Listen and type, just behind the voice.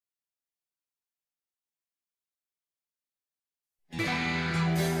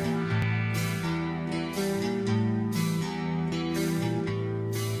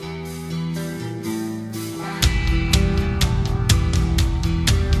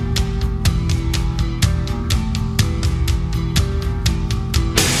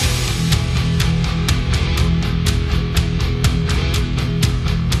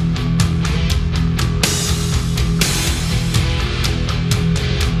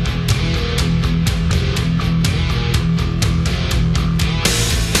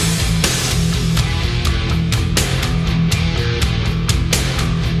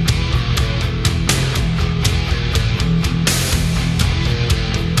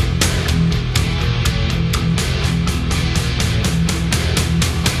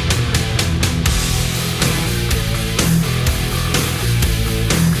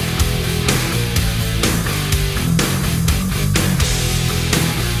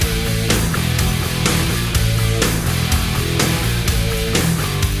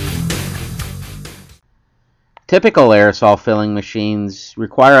Typical aerosol filling machines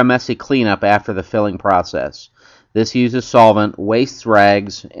require a messy cleanup after the filling process. This uses solvent, wastes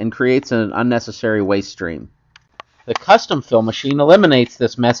rags, and creates an unnecessary waste stream. The custom fill machine eliminates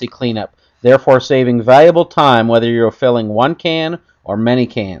this messy cleanup, therefore saving valuable time whether you're filling one can or many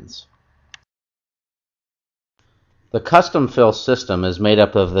cans. The custom fill system is made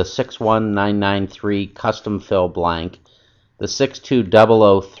up of the 61993 custom fill blank, the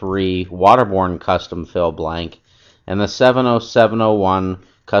 62003 waterborne custom fill blank, and the 70701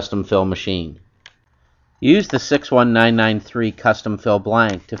 custom fill machine. Use the 61993 custom fill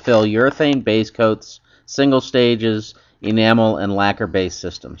blank to fill urethane base coats, single stages, enamel, and lacquer base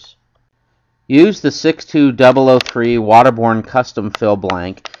systems. Use the 62003 waterborne custom fill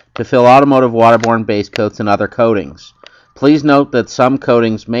blank to fill automotive waterborne base coats and other coatings. Please note that some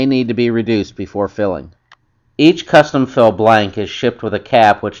coatings may need to be reduced before filling. Each custom fill blank is shipped with a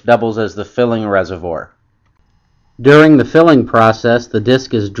cap which doubles as the filling reservoir. During the filling process, the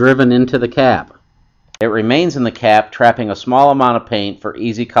disc is driven into the cap. It remains in the cap, trapping a small amount of paint for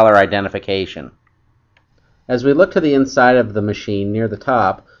easy color identification. As we look to the inside of the machine near the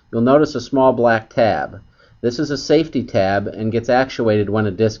top, you'll notice a small black tab. This is a safety tab and gets actuated when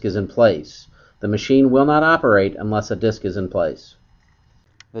a disc is in place. The machine will not operate unless a disc is in place.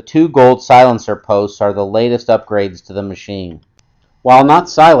 The two gold silencer posts are the latest upgrades to the machine. While not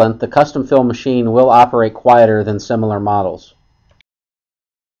silent, the custom fill machine will operate quieter than similar models.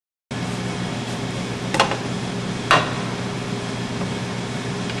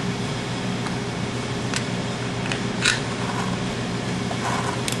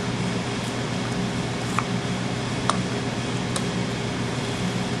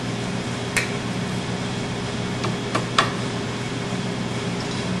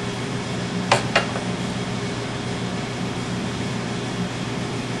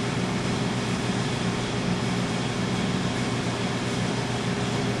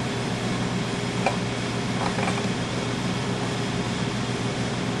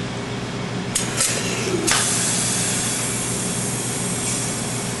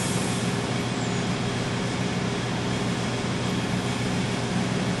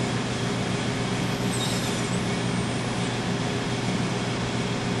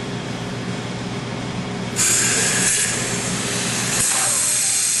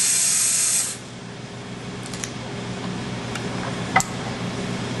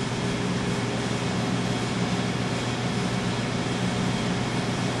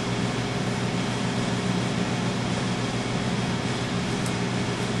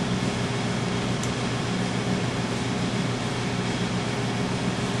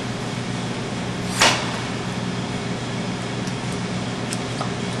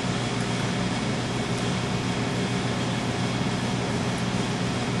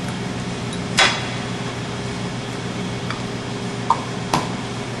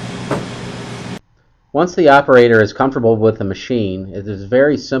 Once the operator is comfortable with the machine, it is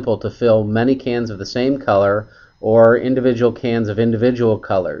very simple to fill many cans of the same color or individual cans of individual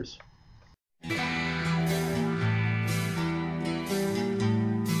colors.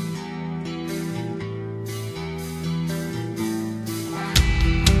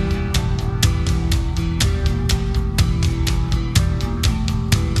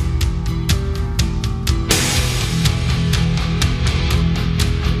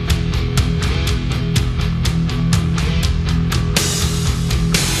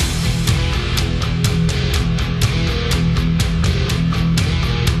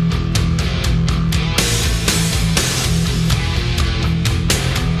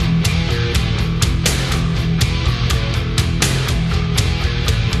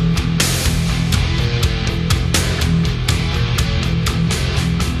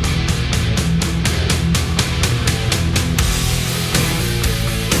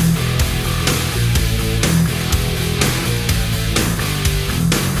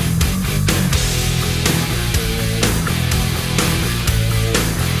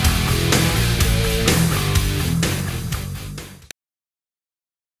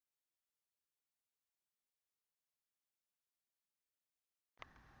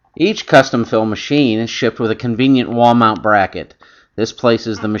 Each custom fill machine is shipped with a convenient wall mount bracket. This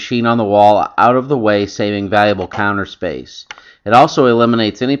places the machine on the wall out of the way, saving valuable counter space. It also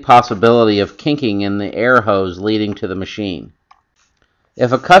eliminates any possibility of kinking in the air hose leading to the machine.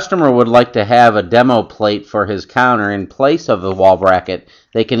 If a customer would like to have a demo plate for his counter in place of the wall bracket,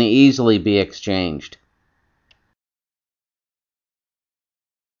 they can easily be exchanged.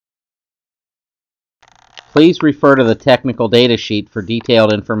 Please refer to the technical data sheet for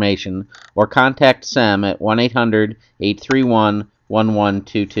detailed information or contact SEM at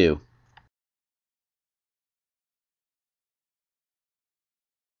 1-800-831-1122.